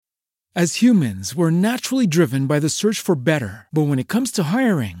As humans, we're naturally driven by the search for better. But when it comes to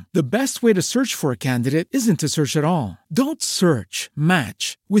hiring, the best way to search for a candidate isn't to search at all. Don't search,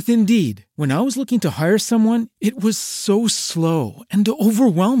 match with Indeed. When I was looking to hire someone, it was so slow and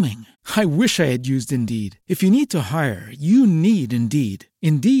overwhelming. I wish I had used Indeed. If you need to hire, you need Indeed.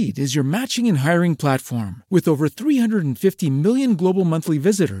 Indeed is your matching and hiring platform with over 350 million global monthly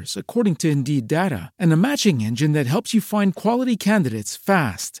visitors, according to Indeed data, and a matching engine that helps you find quality candidates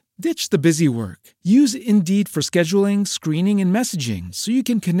fast. Ditch the busy work. Use Indeed for scheduling, screening, and messaging so you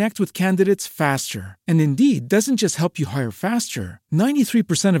can connect with candidates faster. And Indeed doesn't just help you hire faster.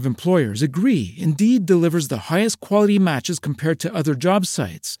 93% of employers agree Indeed delivers the highest quality matches compared to other job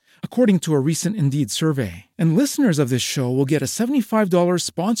sites, according to a recent Indeed survey. And listeners of this show will get a $75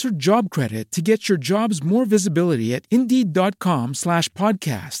 sponsored job credit to get your jobs more visibility at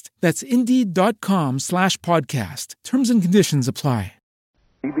Indeed.com/podcast. That's Indeed.com/podcast. Terms and conditions apply.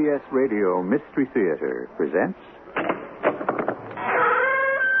 CBS Radio Mystery Theater presents...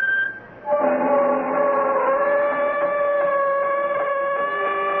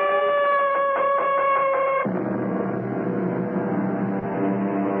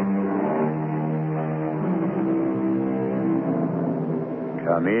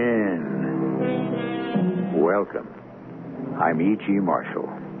 Come in. Welcome. I'm E.G. Marshall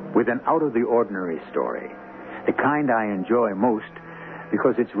with an out-of-the-ordinary story. The kind I enjoy most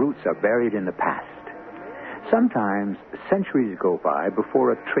because its roots are buried in the past. Sometimes centuries go by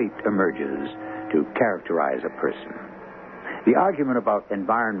before a trait emerges to characterize a person. The argument about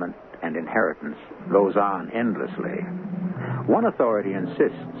environment and inheritance goes on endlessly. One authority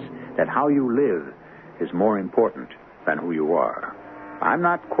insists that how you live is more important than who you are. I'm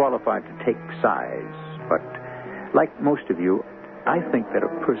not qualified to take sides, but like most of you, I think that a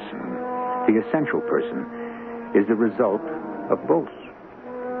person, the essential person, is the result of both.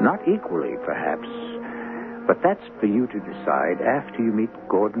 Not equally, perhaps, but that's for you to decide after you meet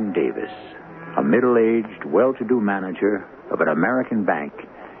Gordon Davis, a middle-aged, well-to-do manager of an American bank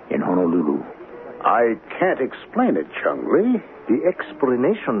in Honolulu. I can't explain it, Chung Lee. The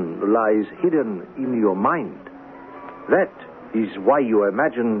explanation lies hidden in your mind. That is why you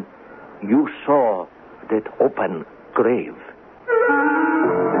imagine you saw that open grave.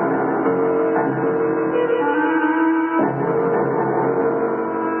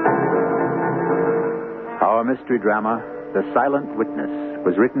 Our mystery drama, The Silent Witness,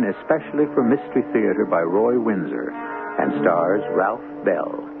 was written especially for Mystery Theater by Roy Windsor and stars Ralph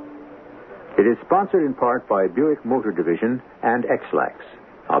Bell. It is sponsored in part by Buick Motor Division and X-Lax.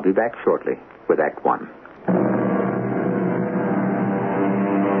 I'll be back shortly with Act One.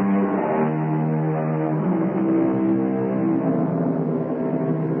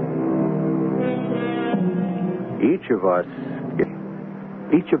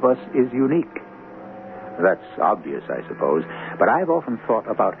 Each of us is unique. That's obvious, I suppose, but I've often thought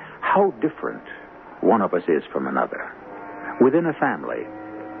about how different one of us is from another. Within a family,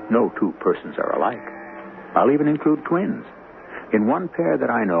 no two persons are alike. I'll even include twins. In one pair that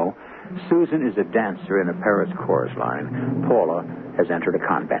I know, Susan is a dancer in a Paris chorus line. Paula has entered a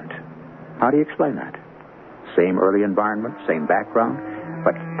convent. How do you explain that? Same early environment, same background,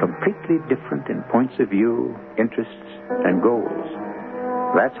 but completely different in points of view, interests, and goals.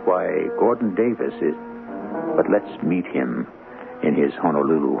 That's why Gordon Davis is... But let's meet him in his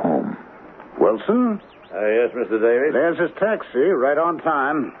Honolulu home. Wilson? Yes, Mr. Davis? There's his taxi, right on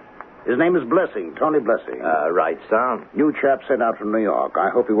time. His name is Blessing, Tony Blessing. Right, sir. New chap sent out from New York. I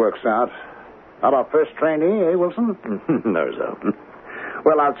hope he works out. How about first trainee, eh, Wilson? No, sir.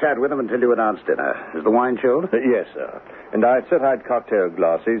 Well, I'll chat with him until you announce dinner. Is the wine chilled? Yes, sir. And I set out cocktail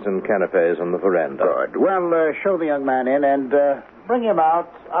glasses and canapes on the veranda. Good. Well, show the young man in and bring him out.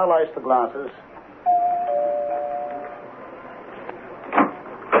 I'll ice the glasses.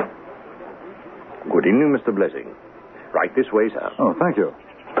 Good evening, Mr. Blessing. Right this way, sir. Oh, thank you.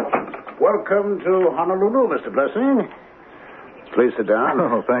 Welcome to Honolulu, Mr. Blessing. Please sit down.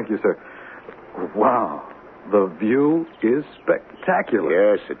 Oh, thank you, sir. Wow. The view is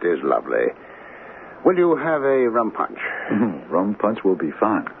spectacular. Yes, it is lovely. Will you have a rum punch? Rum punch will be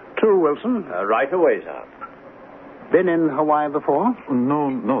fine. Two, Wilson. Right away, sir. Been in Hawaii before?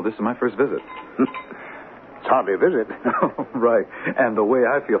 No, this is my first visit. It's hardly a visit. Right. And the way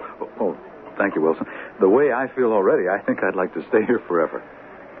I feel... Oh, thank you, Wilson. The way I feel already, I think I'd like to stay here forever.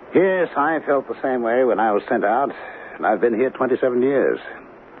 Yes, I felt the same way when I was sent out, and I've been here 27 years.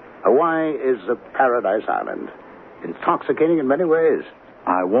 Hawaii is a paradise island. Intoxicating in many ways.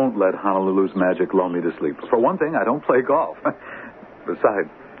 I won't let Honolulu's magic lull me to sleep. For one thing, I don't play golf. Besides,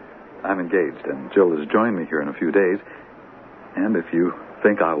 I'm engaged, and Jill has joined me here in a few days. And if you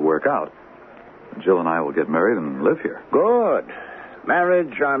think I'll work out. Jill and I will get married and live here. Good.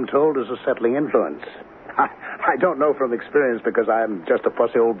 Marriage, I'm told, is a settling influence. I don't know from experience because I'm just a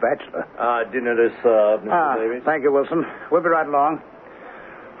fussy old bachelor. Dinner is served, Mr. Davis. Thank you, Wilson. We'll be right along.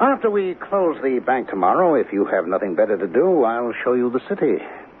 After we close the bank tomorrow, if you have nothing better to do, I'll show you the city.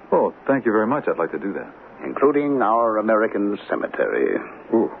 Oh, thank you very much. I'd like to do that. Including our American cemetery.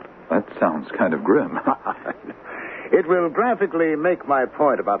 Ooh, that sounds kind of grim. It will graphically make my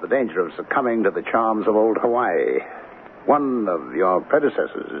point about the danger of succumbing to the charms of old Hawaii. One of your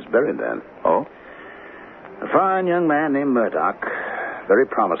predecessors is buried there. Oh? A fine young man named Murdoch. Very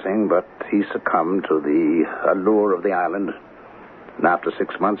promising, but he succumbed to the allure of the island. And after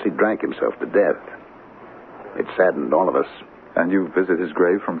 6 months, he drank himself to death. It saddened all of us. And you visit his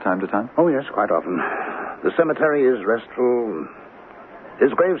grave from time to time? Oh, yes, quite often. The cemetery is restful.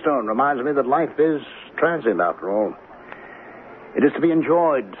 His gravestone reminds me that life is transient, after all. It is to be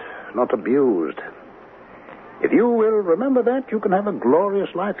enjoyed, not abused. If you will remember that, you can have a glorious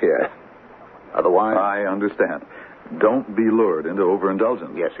life here. Otherwise... I understand. Don't be lured into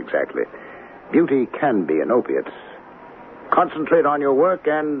overindulgence. Yes, exactly. Beauty can be an opiate. Concentrate on your work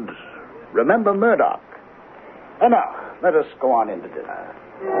and remember Murdoch. And now, let us go on into dinner.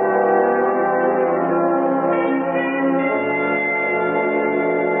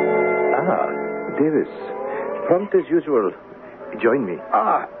 Davis. Prompt as usual. Join me.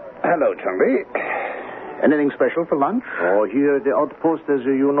 Hello, Chumley. Anything special for lunch? Oh, here at the outpost, as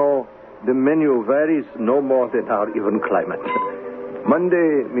you know, the menu varies no more than our even climate.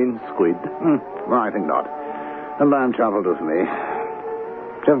 Monday means squid. Well, I think not. A lamb chop will do for me.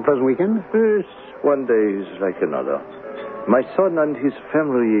 Did you have a pleasant weekend? Yes, one day is like another. My son and his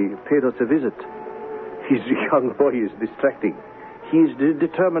family paid us a visit. His young boy is distracting. He is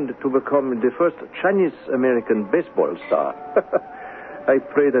determined to become the first Chinese-American baseball star. I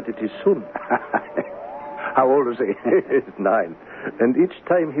pray that it is soon. How old is he? He's 9. And each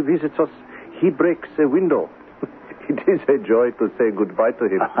time he visits us, he breaks a window. It is a joy to say goodbye to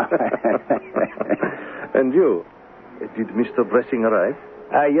him. And you? Did Mr. Blessing arrive?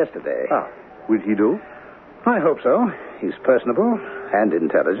 Yesterday. Will he do? I hope so. He's personable and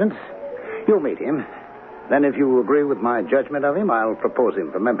intelligent. You'll meet him. Then if you agree with my judgment of him, I'll propose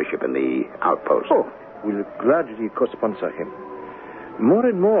him for membership in the outpost. Oh, we'll gladly co-sponsor him. More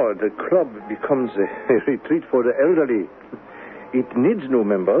and more, the club becomes a retreat for the elderly. It needs new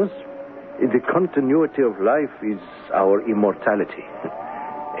members. The continuity of life is our immortality.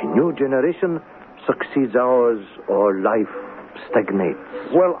 A new generation succeeds ours, or life stagnates.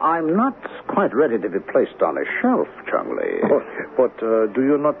 Well, I'm not quite ready to be placed on a shelf, Chumley. Oh, but do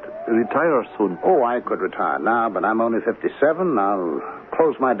you not retire soon? Oh, I could retire now, but I'm only 57. I'll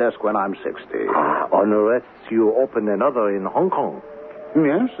close my desk when I'm 60. Unless you open another in Hong Kong.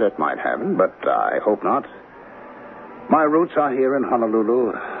 Yes, that might happen, but I hope not. My roots are here in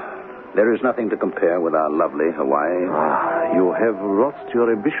Honolulu. There is nothing to compare with our lovely Hawaii. You have lost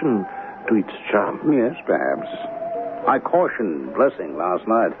your ambition to its charm. Yes, perhaps. I cautioned Blessing last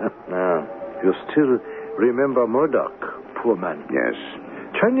night. You still remember Murdoch, poor man. Yes.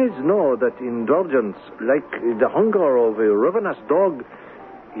 Chinese know that indulgence, like the hunger of a ravenous dog,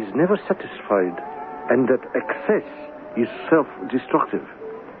 is never satisfied, and that excess is self-destructive.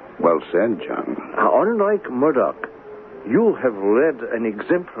 Well said, John. Unlike Murdoch, you have led an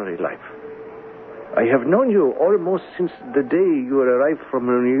exemplary life. I have known you almost since the day you arrived from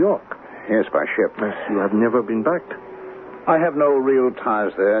New York. Yes, by ship. You have never been back. I have no real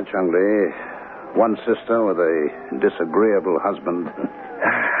ties there, Chumley. One sister with a disagreeable husband.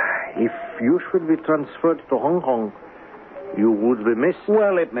 If you should be transferred to Hong Kong, you would be missed.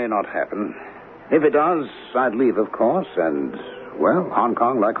 Well, it may not happen. If it does, I'd leave, of course. And, well, Hong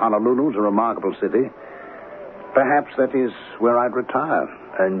Kong, like Honolulu, is a remarkable city. Perhaps that is where I'd retire.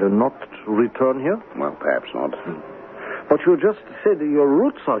 And not return here? Well, perhaps not. But you just said your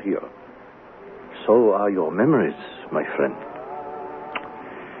roots are here. So are your memories, my friend.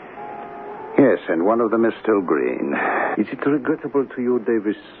 Yes, and one of them is still green. Is it regrettable to you,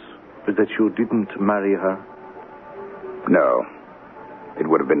 Davis, that you didn't marry her? No. It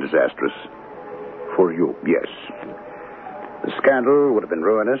would have been disastrous. For you? Yes. The scandal would have been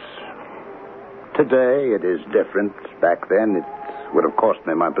ruinous. Today, it is different. Back then, it would have cost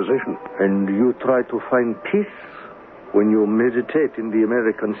me my position. And you try to find peace when you meditate in the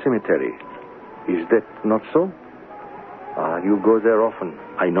American cemetery. Is that not so? You go there often,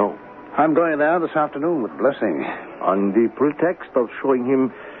 I know. I'm going there this afternoon with Blessing. On the pretext of showing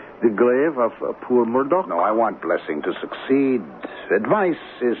him the grave of poor Murdoch? No, I want Blessing to succeed. Advice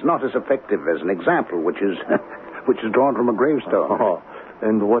is not as effective as an example, which is drawn from a gravestone. Oh,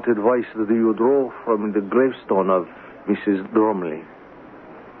 And what advice do you draw from the gravestone of Mrs. Drumley?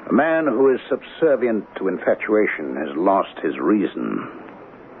 A man who is subservient to infatuation has lost his reason.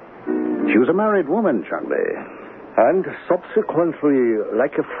 She was a married woman, Chungley. And subsequently,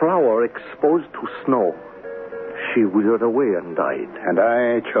 like a flower exposed to snow, she withered away and died. And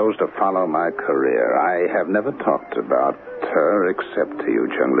I chose to follow my career. I have never talked about her except to you,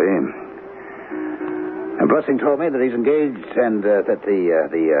 Chungley. And Blessing told me that he's engaged and that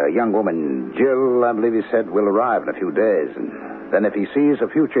the young woman, Jill, I believe he said, will arrive in a few days. And then if he sees a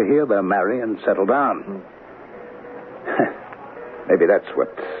future here, they'll marry and settle down. Maybe that's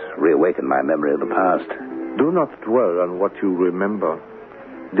what reawakened my memory of the past. Do not dwell on what you remember.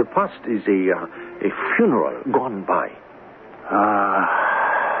 The past is a funeral gone by.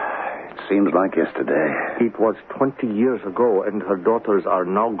 It seems like yesterday. It was 20 years ago, and her daughters are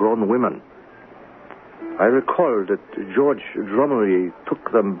now grown women. I recall that George Drumley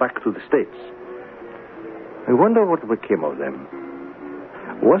took them back to the States. I wonder what became of them.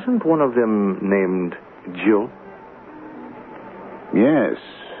 Wasn't one of them named Jill? Yes,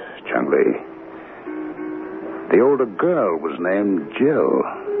 Chungley. The older girl was named Jill.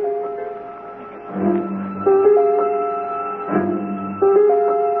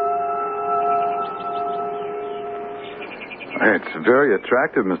 It's very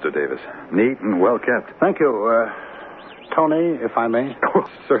attractive, Mr. Davis. Neat and well kept. Thank you. Tony, if I may. Oh,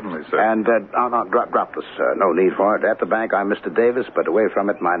 certainly, sir. And no, drop this, sir. No need for it. At the bank, I'm Mr. Davis, but away from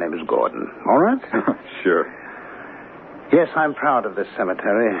it, my name is Gordon. All right? Sure. Yes, I'm proud of this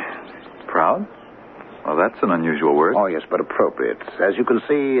cemetery. Proud? Well, that's an unusual word. Oh, yes, but appropriate. As you can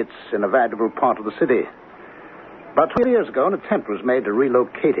see, it's in a valuable part of the city. About 20 years ago, an attempt was made to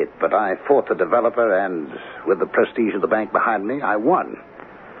relocate it, but I fought the developer, and with the prestige of the bank behind me, I won.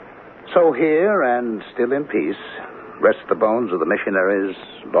 So here, and still in peace, rest the bones of the missionaries,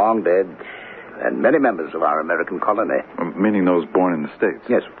 long dead, and many members of our American colony. Meaning those born in the States?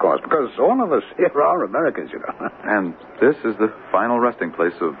 Yes, of course, because all of us here are Americans, you know. And this is the final resting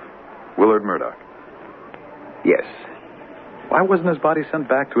place of Willard Murdoch? Yes. Why wasn't his body sent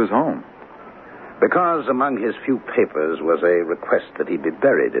back to his home? Because among his few papers was a request that he be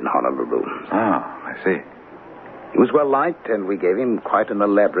buried in Honolulu. Ah, I see. He was well liked, and we gave him quite an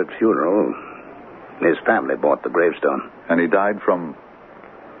elaborate funeral. His family bought the gravestone. And he died from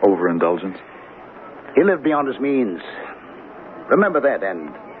overindulgence? He lived beyond his means. Remember that,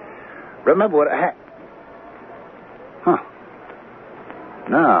 and remember what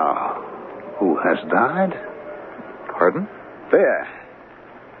Now, who has died? Pardon? There.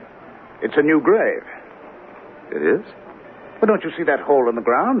 It's a new grave. It is? Well, don't you see that hole in the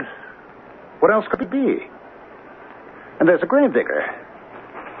ground? What else could it be? And there's a gravedigger.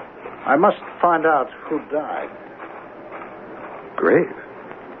 I must find out who died.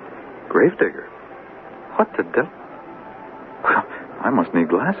 Gravedigger? What the devil? Well, I must need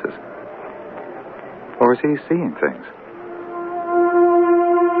glasses. Or is he seeing things?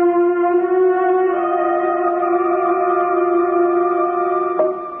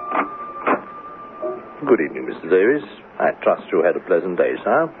 Good evening, Mr. Davis. I trust you had a pleasant day,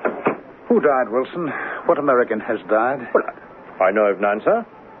 sir. Who died, Wilson? What American has died? Well, I know of none, sir.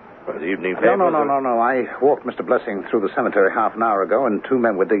 Well, the evening papers... No. I walked Mr. Blessing through the cemetery half an hour ago, and two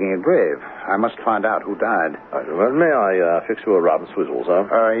men were digging a grave. I must find out who died. Well, may I fix you a rub and swizzle, sir?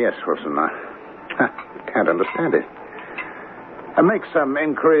 Yes, Wilson. I can't understand it. Make some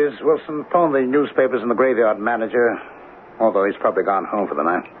inquiries, Wilson. Phone the newspapers and the graveyard manager. Although he's probably gone home for the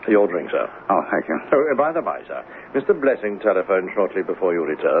night. Your drink, sir. Oh, thank you. Oh, by the by, sir, Mr. Blessing telephoned shortly before you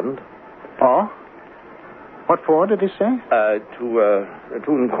returned. Oh? What for, did he say? To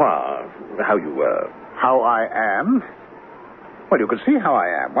inquire how you were. How I am? Well, you can see how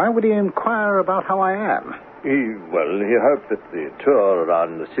I am. Why would he inquire about how I am? He hoped that the tour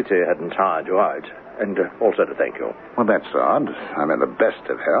around the city hadn't tired you out. And also to thank you. Well, that's odd. I'm in the best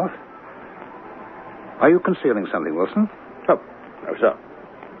of health. Are you concealing something, Wilson? Oh, no, sir.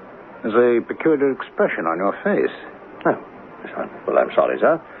 There's a peculiar expression on your face. Oh, well, I'm sorry,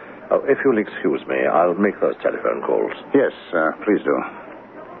 sir. Oh, if you'll excuse me, I'll make those telephone calls. Yes, please do.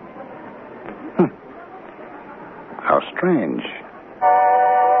 How strange.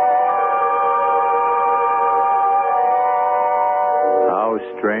 How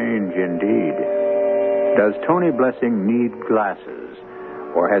strange indeed. Does Tony Blessing need glasses,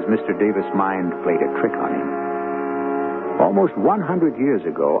 or has Mr. Davis' mind played a trick on him? Almost 100 years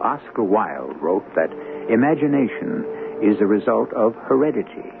ago, Oscar Wilde wrote that imagination is the result of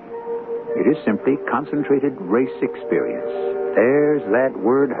heredity. It is simply concentrated race experience. There's that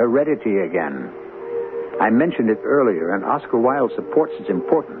word heredity again. I mentioned it earlier, and Oscar Wilde supports its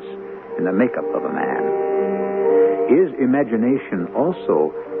importance in the makeup of a man. Is imagination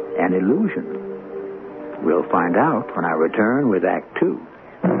also an illusion? We'll find out when I return with Act Two.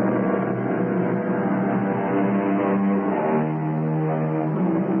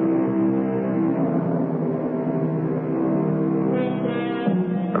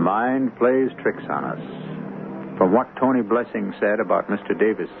 The mind plays tricks on us. From what Tony Blessing said about Mr.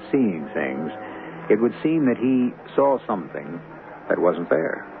 Davis seeing things, it would seem that he saw something that wasn't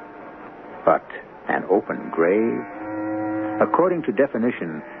there. But an open grave? According to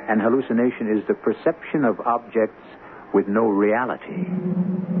definition, an hallucination is the perception of objects with no reality.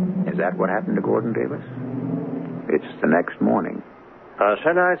 Is that what happened to Gordon Davis? It's the next morning.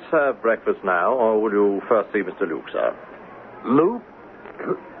 Shall I serve breakfast now, or will you first see Mr. Luke, sir? Luke?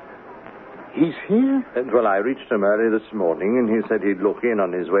 He's here? Well, I reached him early this morning, and he said he'd look in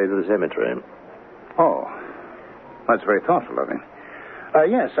on his way to the cemetery. Oh, that's very thoughtful of him.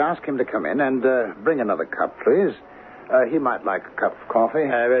 Yes, ask him to come in and bring another cup, please. He might like a cup of coffee.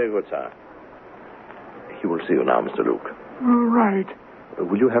 Very good, sir. He will see you now, Mr. Luke. All right.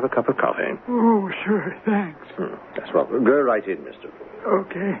 Will you have a cup of coffee? Oh, sure, thanks. That's well. Go right in, Mr. Luke.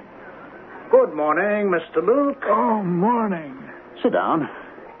 Okay. Good morning, Mr. Luke. Oh, morning. Sit down.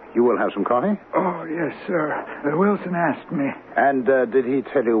 You will have some coffee? Oh, yes, sir. Wilson asked me. And did he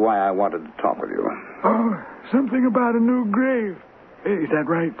tell you why I wanted to talk with you? Oh, something about a new grave. Is that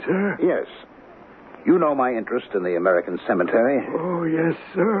right, sir? Yes. You know my interest in the American cemetery. Oh, yes,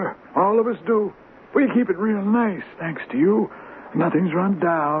 sir. All of us do. We keep it real nice, thanks to you. Nothing's run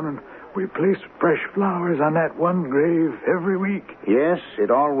down, and we place fresh flowers on that one grave every week. Yes,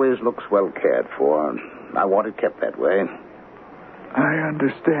 it always looks well cared for. I want it kept that way. I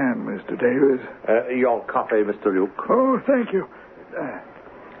understand, Mr. Davis. Your coffee, Mr. Luke. Oh, thank you.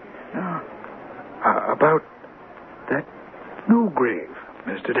 Now, about that new grave,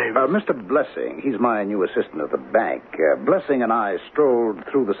 Mr. Davis. Mr. Blessing, he's my new assistant at the bank. Blessing and I strolled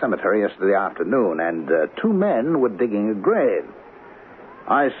through the cemetery yesterday afternoon, and two men were digging a grave.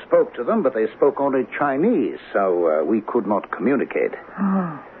 I spoke to them, but they spoke only Chinese, so we could not communicate.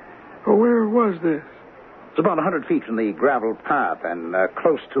 Well, where was this? It's about 100 feet from the gravel path and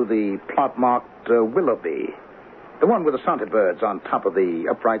close to the plot marked Willoughby. The one with the songbirds on top of the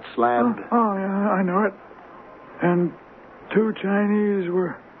upright slab. Oh, yeah, I know it. And two Chinese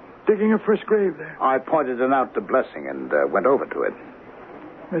were digging a fresh grave there. I pointed it out to Blessing and went over to it.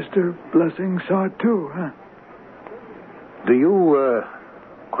 Mr. Blessing saw it too, huh? Do you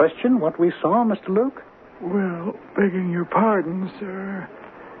question what we saw, Mr. Luke? Well, begging your pardon, sir.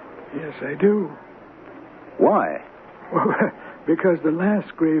 Yes, I do. Why? Well, because the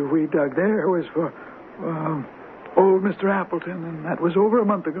last grave we dug there was for old Mr. Appleton, and that was over a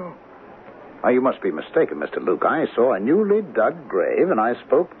month ago. Oh, you must be mistaken, Mr. Luke. I saw a newly dug grave, and I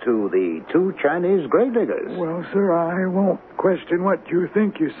spoke to the two Chinese grave diggers. Well, sir, I won't question what you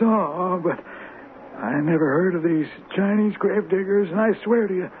think you saw, but I never heard of these Chinese grave diggers, and I swear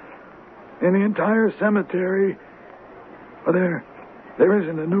to you, in the entire cemetery, well, there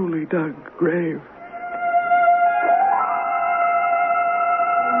isn't a newly dug grave.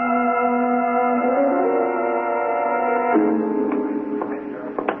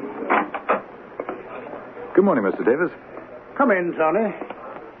 Good morning, Mr. Davis. Come in, Tony.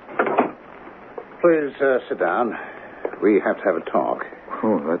 Please sit down. We have to have a talk.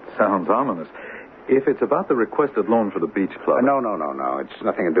 Oh, that sounds ominous. If it's about the requested loan for the beach club... No. It's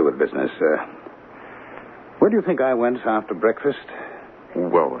nothing to do with business. Where do you think I went after breakfast?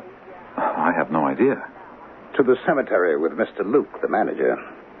 Well, I have no idea. To the cemetery with Mr. Luke, the manager.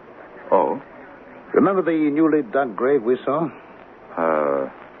 Oh? Remember the newly dug grave we saw?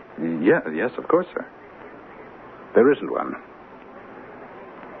 Yes, of course, sir. There isn't one.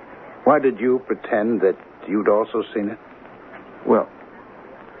 Why did you pretend that you'd also seen it? Well,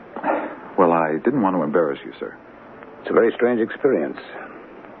 I didn't want to embarrass you, sir. It's a very strange experience.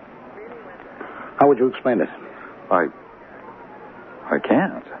 How would you explain it? I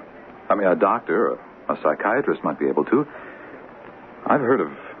can't. I mean, a doctor, a psychiatrist might be able to. I've heard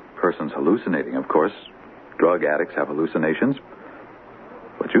of persons hallucinating, of course. Drug addicts have hallucinations.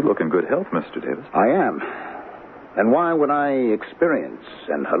 But you look in good health, Mr. Davis. I am. And why would I experience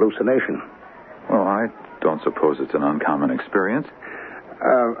an hallucination? Well, I don't suppose it's an uncommon experience.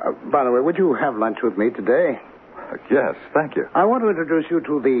 By the way, would you have lunch with me today? Yes, thank you. I want to introduce you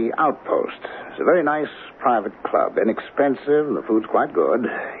to the Outpost. It's a very nice private club, inexpensive, and the food's quite good.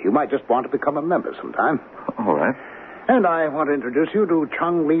 You might just want to become a member sometime. All right. And I want to introduce you to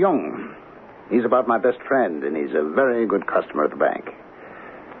Chung Leung. He's about my best friend, and he's a very good customer at the bank.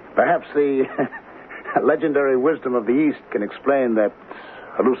 Perhaps the legendary wisdom of the East can explain that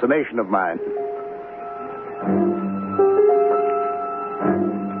hallucination of mine.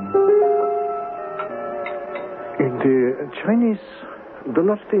 The Chinese do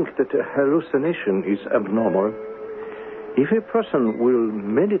not think that a hallucination is abnormal. If a person will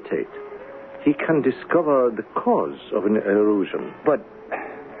meditate, he can discover the cause of an illusion. But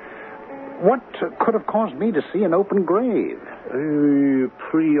what could have caused me to see an open grave?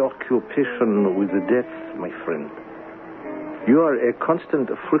 Preoccupation with the death, my friend. You are a constant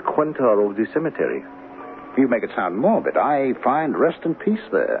frequenter of the cemetery. You make it sound morbid. I find rest and peace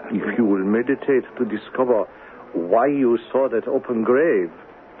there. If you will meditate to discover why you saw that open grave,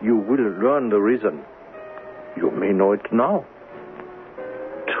 you will learn the reason. You may know it now.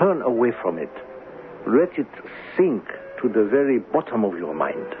 Turn away from it. Let it sink to the very bottom of your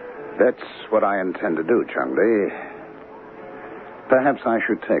mind. That's what I intend to do, Chung Li. Perhaps I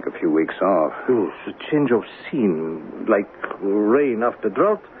should take a few weeks off. Oh, a change of scene, like rain after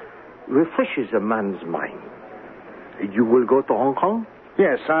drought, refreshes a man's mind. You will go to Hong Kong?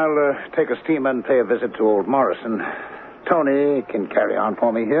 Yes, I'll take a steamer and pay a visit to old Morrison. Tony can carry on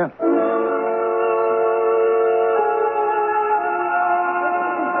for me here.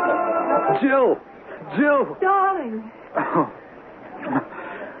 Jill! Jill! Darling.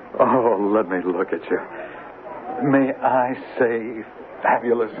 Oh, let me look at you. May I say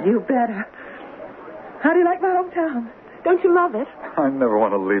fabulous? You better. How do you like my hometown? Don't you love it? I never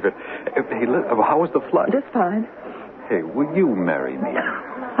want to leave it. Hey, how was the flight? Just fine. Hey, will you marry me?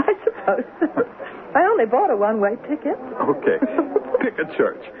 I suppose so. I only bought a one-way ticket. Okay. Pick a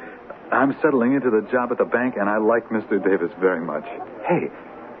church. I'm settling into the job at the bank, and I like Mr. Davis very much.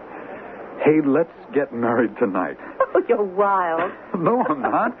 Hey, let's get married tonight. Oh, you're wild. No, I'm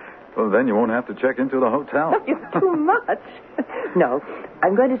not. Well, then you won't have to check into the hotel. You're too much. No,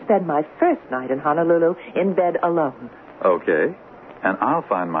 I'm going to spend my first night in Honolulu in bed alone. Okay. And I'll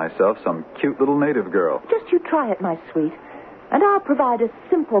find myself some cute little native girl. Just you try it, my sweet. And I'll provide a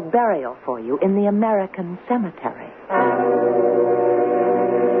simple burial for you in the American cemetery.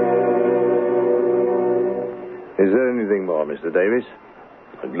 Is there anything more, Mr. Davis?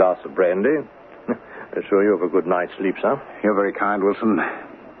 A glass of brandy? I'm sure you have a good night's sleep, sir. You're very kind, Wilson.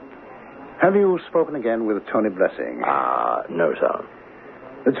 Have you spoken again with Tony Blessing? No, sir.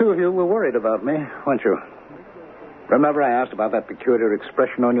 The two of you were worried about me, weren't you? Remember I asked about that peculiar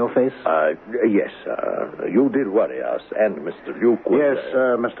expression on your face? Yes, you did worry us, and Mr. Luke was... Yes,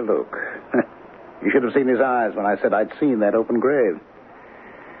 Mr. Luke. You should have seen his eyes when I said I'd seen that open grave.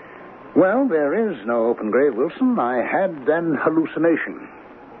 Well, there is no open grave, Wilson. I had an hallucination.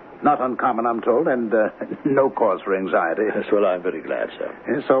 Not uncommon, I'm told, and no cause for anxiety. Yes, well, I'm very glad, sir.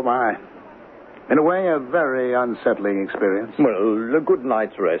 Yes, so am I. In a way, a very unsettling experience. Well, a good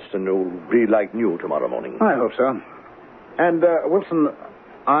night's rest, and you'll be like new tomorrow morning. I hope so. And, Wilson,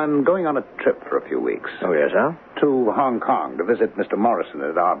 I'm going on a trip for a few weeks. Oh, yes, sir? To Hong Kong to visit Mr. Morrison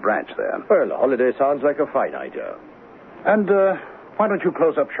at our branch there. Well, a holiday sounds like a fine idea. And, why don't you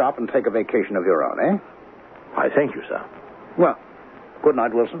close up shop and take a vacation of your own, eh? I thank you, sir. Well, good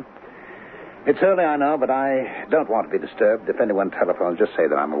night, Wilson. It's early, I know, but I don't want to be disturbed. If anyone telephones, just say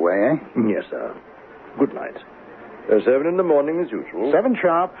that I'm away, eh? Yes, sir. Good night. 7 in the morning as usual. 7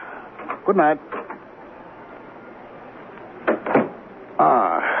 sharp. Good night.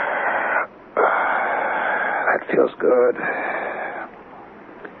 That feels good.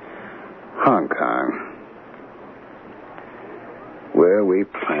 Hong Kong. Where we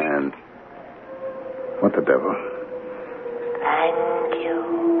planned. What the devil? Thank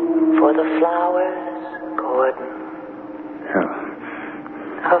you for the flowers, Gordon. Hello.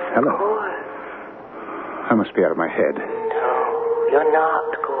 Of course. I must be out of my head. No, you're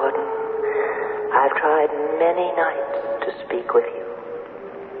not, Gordon. I've tried many nights to speak with you.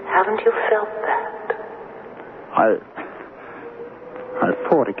 Haven't you felt that? I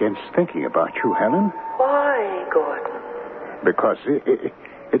fought against thinking about you, Helen. Why, Gordon? Because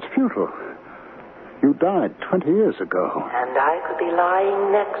it's futile. You died 20 years ago. And I could be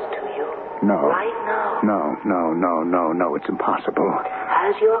lying next to you. No. Right now. No. It's impossible.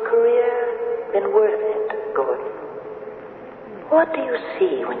 Has your career been worth it, Gordon? What do you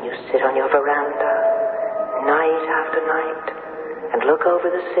see when you sit on your veranda, night after night, and look over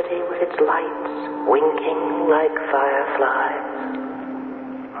the city with its lights winking like fireflies?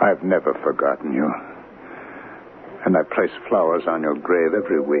 I've never forgotten you. And I place flowers on your grave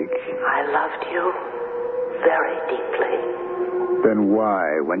every week. I loved you very deeply. Then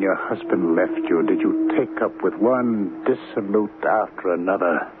why, when your husband left you, did you take up with one dissolute after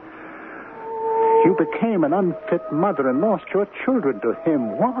another? You became an unfit mother and lost your children to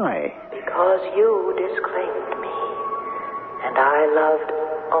him. Why? because you disclaimed me, and I loved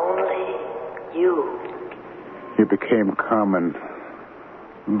only you. You became common,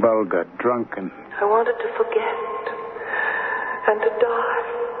 vulgar, drunken. I wanted to forget and to die.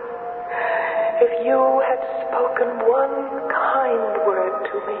 If you had spoken one kind word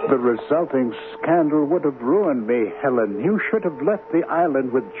to me. The resulting scandal would have ruined me, Helen. You should have left the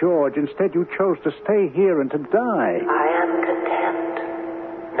island with George. Instead, you chose to stay here and to die. I am content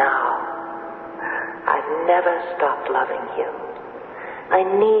now. I've never stopped loving you. I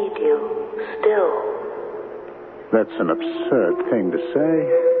need you still. That's an absurd thing to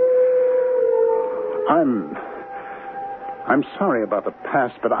say. I'm sorry about the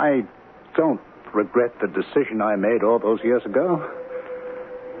past, but I don't regret the decision I made all those years ago.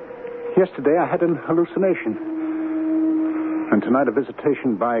 Yesterday I had an hallucination. And tonight a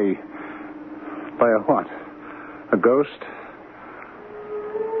visitation by a what? A ghost?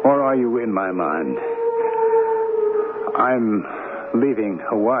 Or are you in my mind? I'm leaving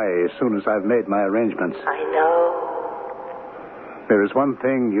Hawaii as soon as I've made my arrangements. I know. There is one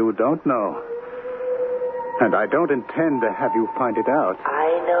thing you don't know. And I don't intend to have you find it out.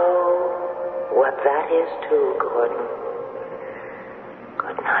 I know what that is too, Gordon.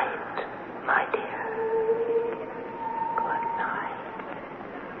 Good night, my dear. Good night.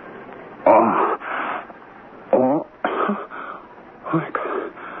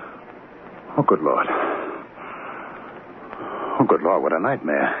 Oh, good Lord. Oh, good Lord, what a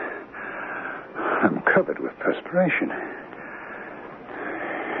nightmare. I'm covered with perspiration.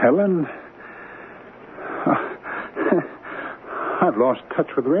 Helen, I've lost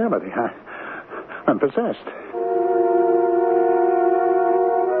touch with reality. I'm possessed.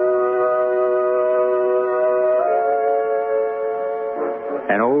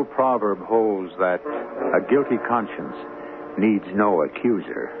 An old proverb holds that a guilty conscience needs no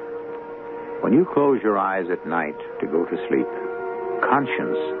accuser. When you close your eyes at night to go to sleep,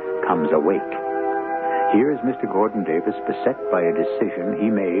 conscience comes awake. Here is Mr. Gordon Davis beset by a decision he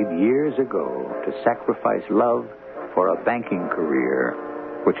made years ago to sacrifice love for a banking career,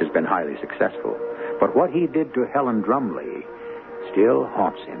 which has been highly successful. But what he did to Helen Drumley still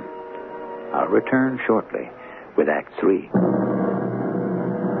haunts him. I'll return shortly with Act 3.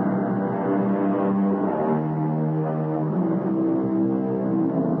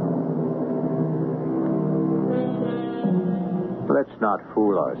 Let's not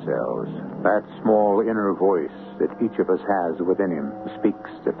fool ourselves. That small inner voice that each of us has within him speaks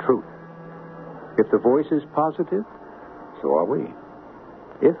the truth. If the voice is positive, so are we.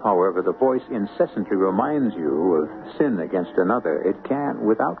 If, however, the voice incessantly reminds you of sin against another, it can,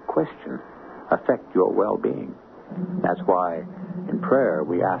 without question, affect your well-being. That's why, in prayer,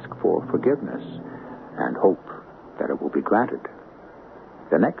 we ask for forgiveness and hope that it will be granted.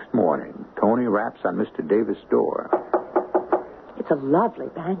 The next morning, Tony raps on Mr. Davis' door. It's a lovely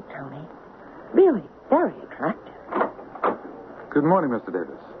bank, Tony. Really very attractive. Good morning, Mr.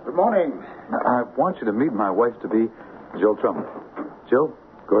 Davis. Good morning. I want you to meet my wife-to-be, Jill Trumley. Jill,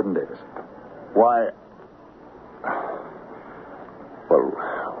 Gordon Davis. Why, well,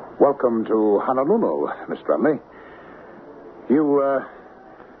 welcome to Honolulu, Miss Drumley.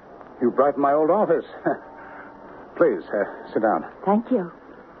 You brighten my old office. Please, sit down. Thank you.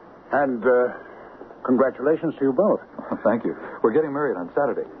 And, congratulations to you both. Thank you. We're getting married on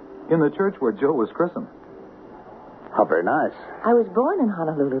Saturday in the church where Jill was christened. How very nice. I was born in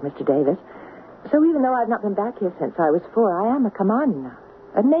Honolulu, Mr. Davis. So even though I've not been back here since I was 4, I am a Kamani now.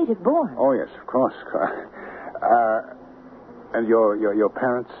 A native born. Oh, yes, of course. And your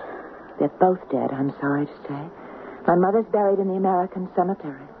parents? They're both dead, I'm sorry to say. My mother's buried in the American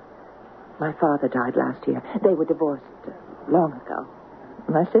cemetery. My father died last year. They were divorced long ago.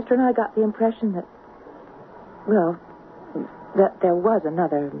 My sister and I got the impression that there was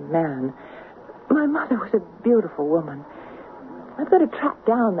another man. My mother was a beautiful woman. I've got to track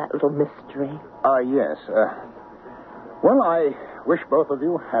down that little mystery. Yes. Well, I wish both of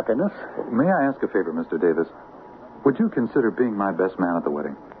you happiness. May I ask a favor, Mr. Davis? Would you consider being my best man at the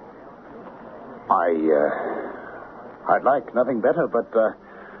wedding? I'd like nothing better, but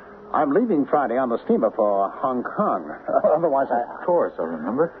I'm leaving Friday on the steamer for Hong Kong. Otherwise, Of course, I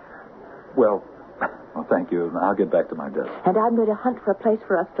remember. Well, thank you. I'll get back to my desk. And I'm going to hunt for a place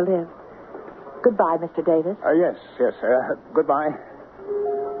for us to live. Goodbye, Mr. Davis. Yes. Goodbye.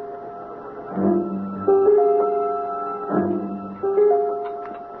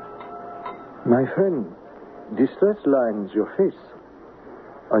 My friend, distress lines your face.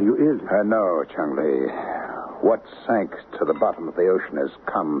 Are you ill? No, Chung-Li. What sank to the bottom of the ocean has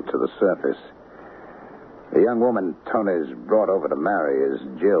come to the surface. The young woman Tony's brought over to marry is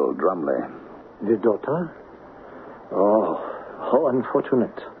Jill Drumley. The daughter? Oh, how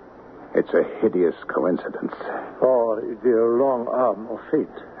unfortunate. It's a hideous coincidence. Oh, the long arm of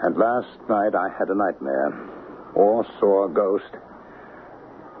fate. And last night I had a nightmare. Or saw a ghost.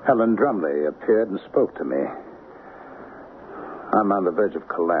 Helen Drumley appeared and spoke to me. I'm on the verge of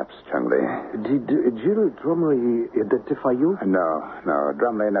collapse, Chung Lee. Did Jill Drumley identify you? No.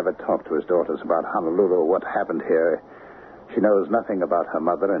 Drumley never talked to his daughters about Honolulu or what happened here. She knows nothing about her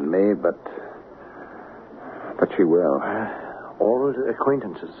mother and me, but she will. Old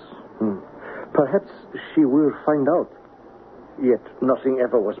acquaintances. Perhaps she will find out. Yet nothing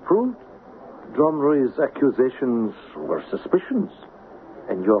ever was proved. Drumley's accusations were suspicions,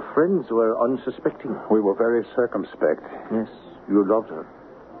 and your friends were unsuspecting. We were very circumspect. Yes, you loved her.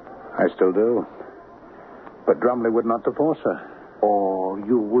 I still do. But Drumley would not divorce her. Or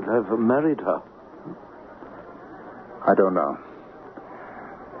you would have married her. I don't know.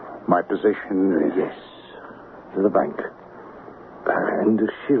 My position... Yes, the bank. And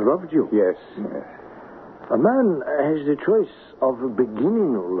she loved you. Yes. A man has the choice of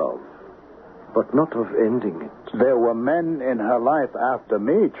beginning love, but not of ending it. There were men in her life after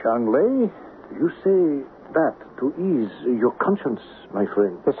me, Chung Lee. You say that to ease your conscience, my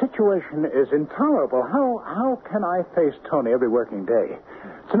friend. The situation is intolerable. How can I face Tony every working day?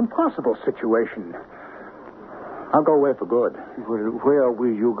 It's an impossible situation. I'll go away for good. Where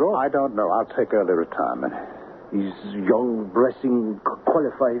will you go? I don't know. I'll take early retirement. Is young Blessing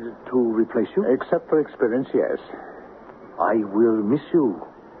qualified to replace you? Except for experience, yes. I will miss you,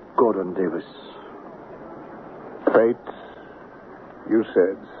 Gordon Davis. Fate, you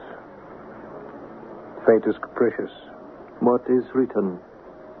said. Fate is capricious. What is written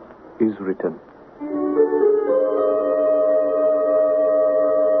is written.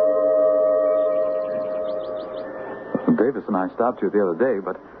 Davis and I stopped you the other day,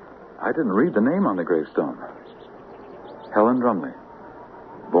 but I didn't read the name on the gravestone. Helen Drumley.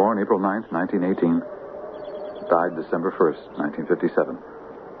 Born April 9th, 1918. Died December 1st, 1957.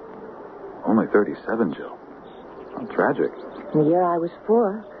 Only 37, Jill. How tragic. The year I was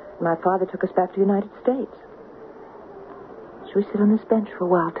 4, my father took us back to the United States. Should we sit on this bench for a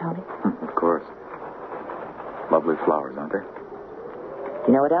while, Tony? Of course. Lovely flowers, aren't they? Do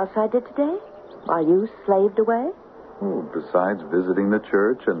you know what else I did today while you slaved away? Oh, besides visiting the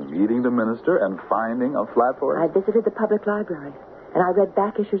church and meeting the minister and finding a flat horse? I visited the public library, and I read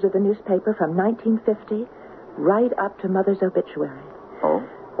back issues of the newspaper from 1950 right up to Mother's obituary. Oh?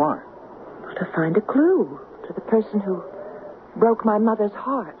 Why? To find a clue to the person who broke my mother's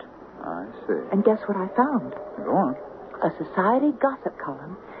heart. I see. And guess what I found? Go on. A society gossip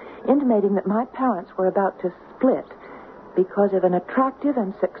column intimating that my parents were about to split because of an attractive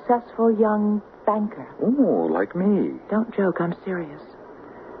and successful young banker. Oh, like me. Don't joke, I'm serious.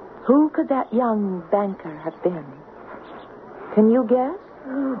 Who could that young banker have been? Can you guess?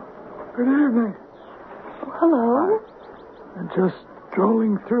 Oh, good evening. Oh, hello. I'm just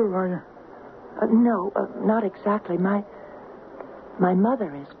strolling through, are you? No, not exactly. My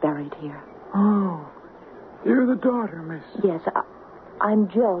mother is buried here. Oh, you're the daughter, miss. Yes, I'm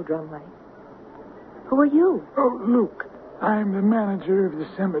Jill Drumley. Who are you? Oh, Luke. I'm the manager of the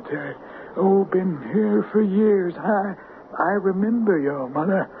cemetery. Oh, been here for years. I remember your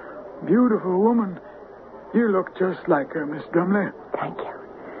mother. Beautiful woman. You look just like her, Miss Drumley. Thank you.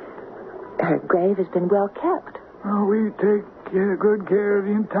 Her grave has been well kept. Oh, we take good care of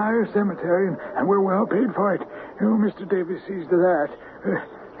the entire cemetery, and we're well paid for it. Oh, Mr. Davis sees to that.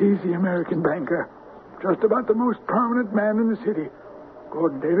 He's the American banker. Just about the most prominent man in the city.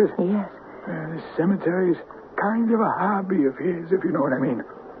 Gordon Davis. Yes. This cemetery's kind of a hobby of his, if you know what I mean.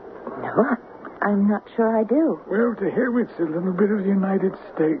 No, I'm not sure I do. Well, to him, it's a little bit of the United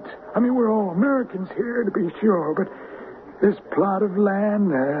States. I mean, we're all Americans here, to be sure, but this plot of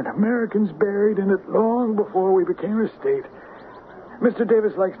land, Americans buried in it long before we became a state. Mr.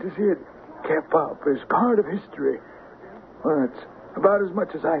 Davis likes to see it kept up as part of history. Well, that's about as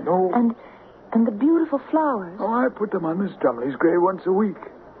much as I know. And the beautiful flowers. Oh, I put them on Miss Drumley's grave once a week.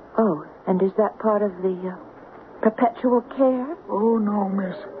 Oh, and is that part of the perpetual care? Oh, no,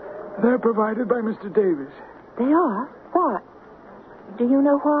 miss. They're provided by Mr. Davis. They are? What? Do you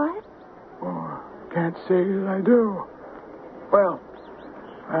know why? Oh, can't say that I do. Well,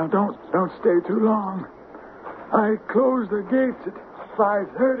 don't stay too long. I close the gates at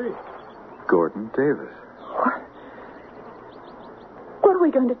 5:30. Gordon Davis. What are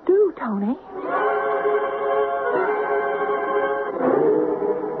we going to do, Tony?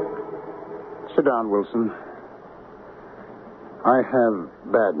 Sit down, Wilson. I have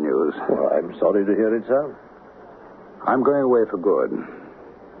bad news. Well, I'm sorry to hear it, sir. I'm going away for good.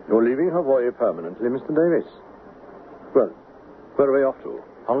 You're leaving Hawaii permanently, Mr. Davis. Well, where are we off to?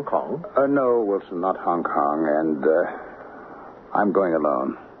 Hong Kong? No, Wilson, not Hong Kong, and I'm going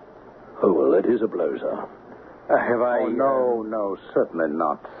alone. Oh, well, that is a blow, sir. Have I... Oh, no, certainly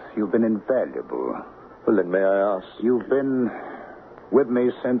not. You've been invaluable. Well, then, may I ask... You've been with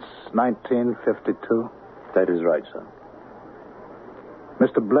me since 1952? That is right, sir.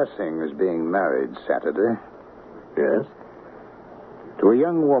 Mr. Blessing is being married Saturday. Yes? To a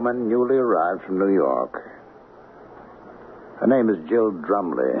young woman newly arrived from New York. Her name is Jill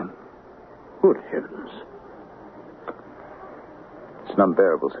Drumley. Good heavens. It's an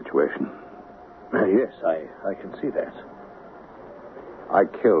unbearable situation. Yes, I can see that. I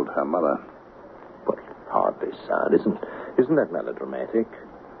killed her mother. But hardly, sir. Isn't that melodramatic?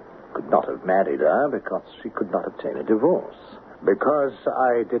 Could not have married her because she could not obtain a divorce. Because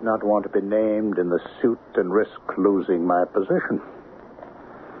I did not want to be named in the suit and risk losing my position.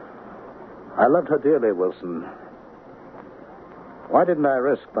 I loved her dearly, Wilson. Why didn't I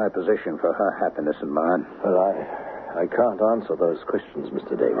risk my position for her happiness and mine? Well, I can't answer those questions,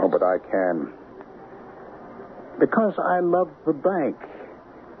 Mr. Davis. Oh, but I can. Because I love the bank.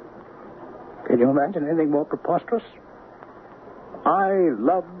 Can you imagine anything more preposterous? I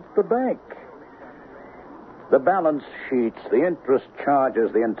love the bank. The balance sheets, the interest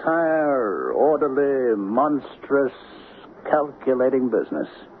charges, the entire orderly, monstrous, calculating business.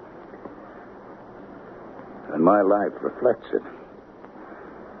 And my life reflects it.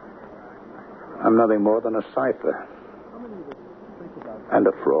 I'm nothing more than a cipher. And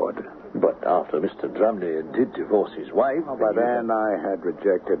a fraud. But after Mr. Drumley did divorce his wife... Oh, by then I had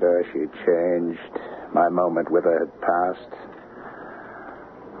rejected her. She changed. My moment with her had passed.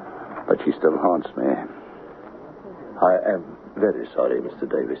 But she still haunts me. I am very sorry, Mr.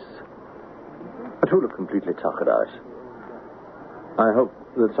 Davis. But you'll have completely tuckered out. I hope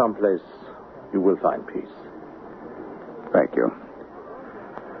that someplace you will find peace. Thank you.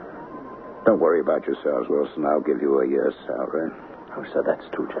 Don't worry about yourselves, Wilson. I'll give you a year's salary. Oh, sir, that's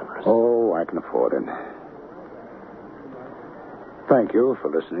too generous. Oh, I can afford it. Thank you for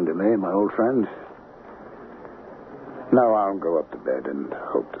listening to me, my old friend. Now I'll go up to bed and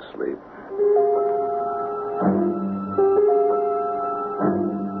hope to sleep.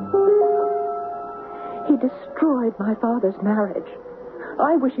 He destroyed my father's marriage.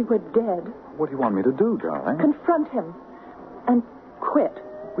 I wish he were dead. What do you want me to do, darling? Confront him and quit.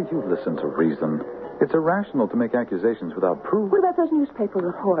 Will you listen to reason? It's irrational to make accusations without proof. What about those newspaper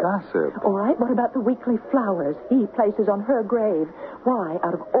reports? Gossip. All right, what about the weekly flowers he places on her grave? Why,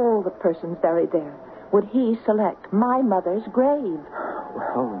 out of all the persons buried there, would he select my mother's grave?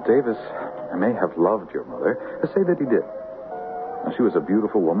 Well, Davis may have loved your mother. Say that he did. Now, she was a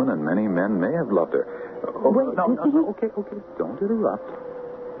beautiful woman, and many men may have loved her. Wait, No, okay. Don't interrupt.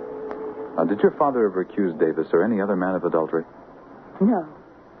 Did your father ever accuse Davis or any other man of adultery? No.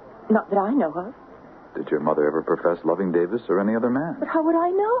 Not that I know of. Did your mother ever profess loving Davis or any other man? But how would I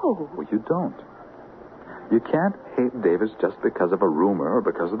know? Well, you don't. You can't hate Davis just because of a rumor or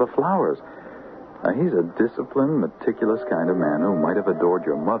because of the flowers. Now, he's a disciplined, meticulous kind of man who might have adored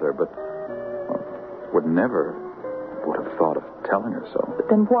your mother, but would have thought of telling her so. But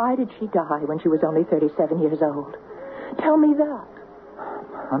then why did she die when she was only 37 years old? Tell me that.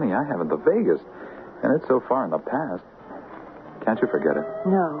 Honey, I haven't the vaguest, and it's so far in the past. Can't you forget it?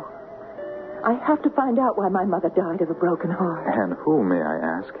 No. I have to find out why my mother died of a broken heart. And who, may I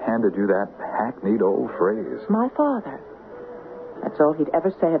ask, handed you that hackneyed old phrase? My father. That's all he'd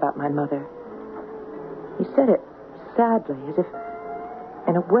ever say about my mother. He said it sadly, as if,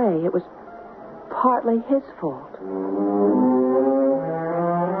 in a way, it was partly his fault.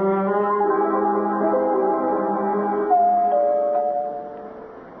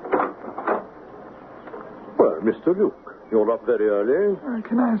 Well, Mr. Luke, you're up very early.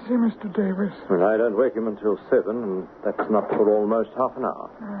 Can I see Mr. Davis? Well, I don't wake him until 7, and that's not for almost half an hour.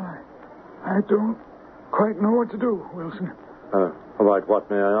 I don't quite know what to do, Wilson. About what,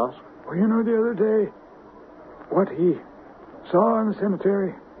 may I ask? Well, you know the other day, what he saw in the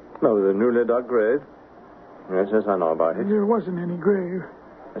cemetery? No, the newly dug grave. Yes, I know about it. There wasn't any grave.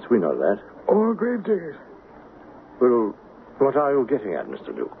 Yes, we know that. Or grave diggers. Well, what are you getting at,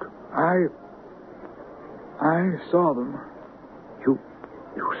 Mr. Luke? I saw them. You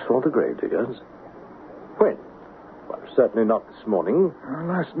saw the grave diggers? When? Well, certainly not this morning.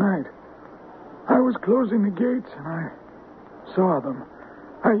 Last night. I was closing the gates and I saw them.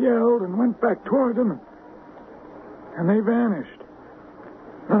 I yelled and went back toward them and they vanished.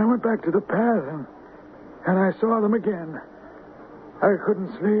 Then I went back to the path and I saw them again. I couldn't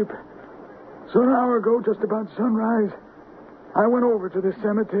sleep. So an hour ago, just about sunrise, I went over to the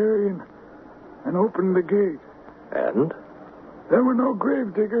cemetery and opened the gate. And? There were no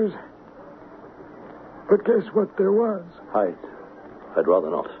grave diggers. But guess what there was? I'd rather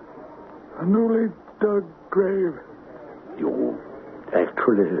not. A newly dug grave. You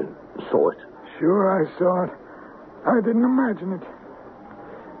actually saw it? Sure, I saw it. I didn't imagine it.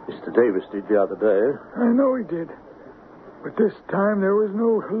 Mr. Davis did the other day. I know he did. But this time there was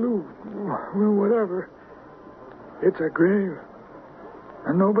no well, whatever. It's a grave.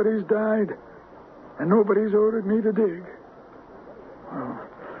 And nobody's died. And nobody's ordered me to dig. Well,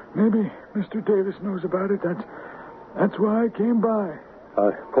 maybe Mr. Davis knows about it. That's why I came by.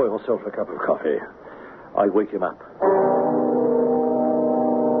 Pour yourself a cup of coffee. I'll wake him up.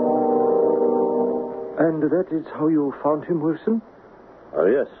 And that is how you found him, Wilson? Oh,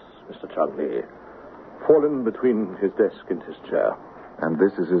 yes, Mr. Chudley. Fallen between his desk and his chair. And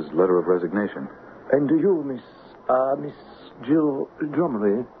this is his letter of resignation. And you, Miss Jill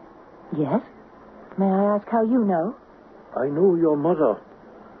Drumley? Yes? May I ask how you know? I know your mother,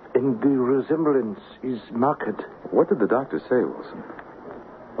 and the resemblance is marked. What did the doctor say, Wilson?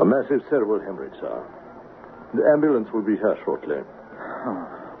 A massive cerebral hemorrhage, sir. The ambulance will be here shortly. Oh,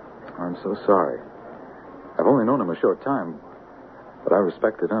 I'm so sorry. I've only known him a short time, but I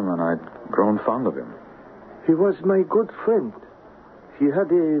respected him and I'd grown fond of him. He was my good friend. He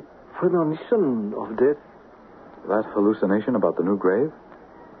had a premonition of death. That hallucination about the new grave?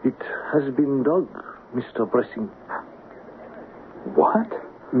 It has been dug, Mr. Blessing. What?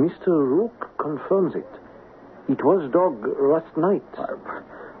 Mr. Rook confirms it. It was dug last night.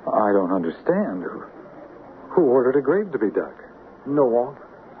 I don't understand. Who ordered a grave to be dug? No one.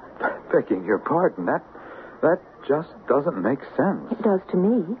 Begging your pardon, that just doesn't make sense. It does to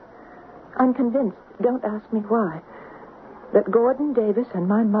me. I'm convinced, don't ask me why, that Gordon Davis and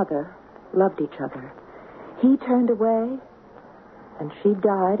my mother loved each other. He turned away, and she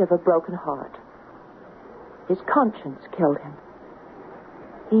died of a broken heart. His conscience killed him.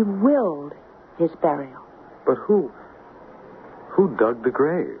 He willed his burial. But who dug the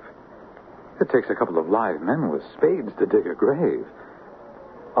grave? It takes a couple of live men with spades to dig a grave.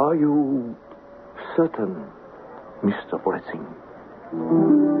 Are you certain, Mr. Blessing?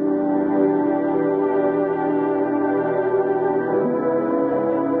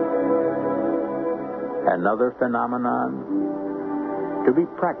 Another phenomenon? To be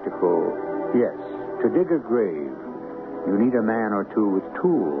practical, yes. To dig a grave, you need a man or two with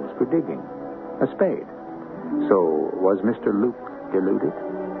tools for digging. A spade. So, was Mr. Luke deluded?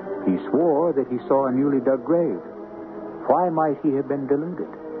 He swore that he saw a newly dug grave. Why might he have been deluded?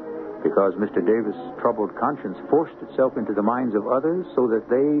 Because Mr. Davis' troubled conscience forced itself into the minds of others so that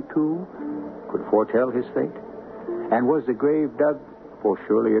they, too, could foretell his fate? And was the grave dug, for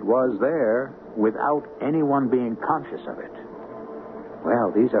surely it was there, without anyone being conscious of it?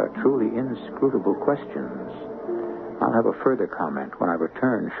 Well, these are truly inscrutable questions. I'll have a further comment when I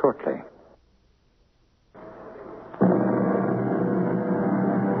return shortly.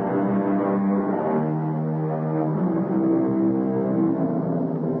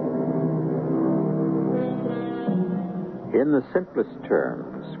 In the simplest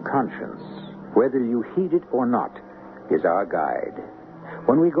terms, conscience, whether you heed it or not, is our guide.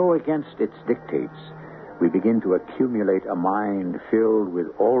 When we go against its dictates, we begin to accumulate a mind filled with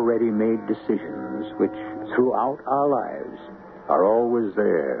already made decisions which, throughout our lives, are always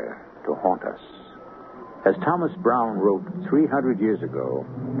there to haunt us. As Thomas Brown wrote 300 years ago,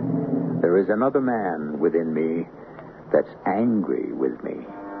 there is another man within me that's angry with me.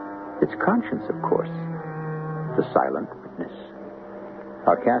 It's conscience, of course. The silent witness.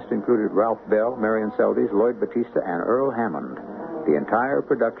 Our cast included Ralph Bell, Marion Seldes, Lloyd Battista, and Earl Hammond. The entire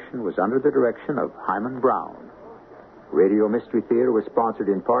production was under the direction of Hyman Brown. Radio Mystery Theater was sponsored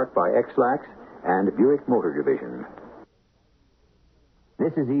in part by X-Lax and Buick Motor Division.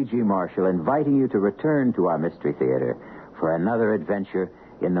 This is E.G. Marshall inviting you to return to our Mystery Theater for another adventure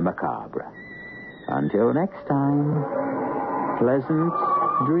in the macabre. Until next time, pleasant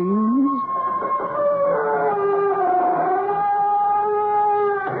dreams.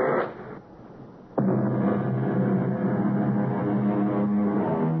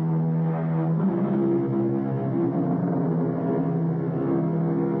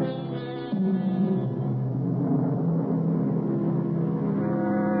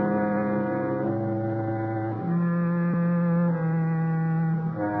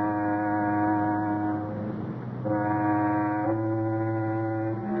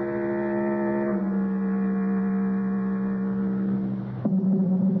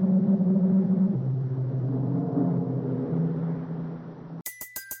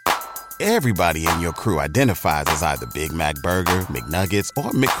 Everybody in your crew identifies as either Big Mac Burger, McNuggets, or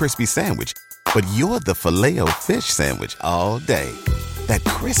McCrispy Sandwich. But you're the Filet-O-Fish Sandwich all day. That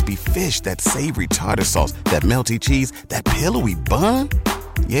crispy fish, that savory tartar sauce, that melty cheese, that pillowy bun.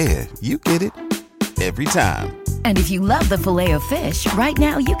 Yeah, you get it. Every time. And if you love the Filet-O-Fish, right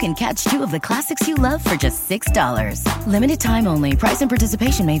now you can catch 2 of the classics you love for just $6. Limited time only. Price and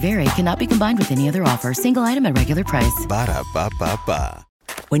participation may vary. Cannot be combined with any other offer. Single item at regular price. Ba-da-ba-ba-ba.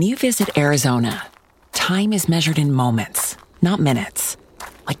 When you visit Arizona, time is measured in moments, not minutes.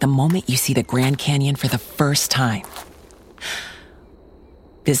 Like the moment you see the Grand Canyon for the first time.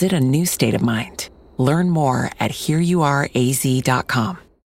 Visit a new state of mind. Learn more at hereyouareaz.com.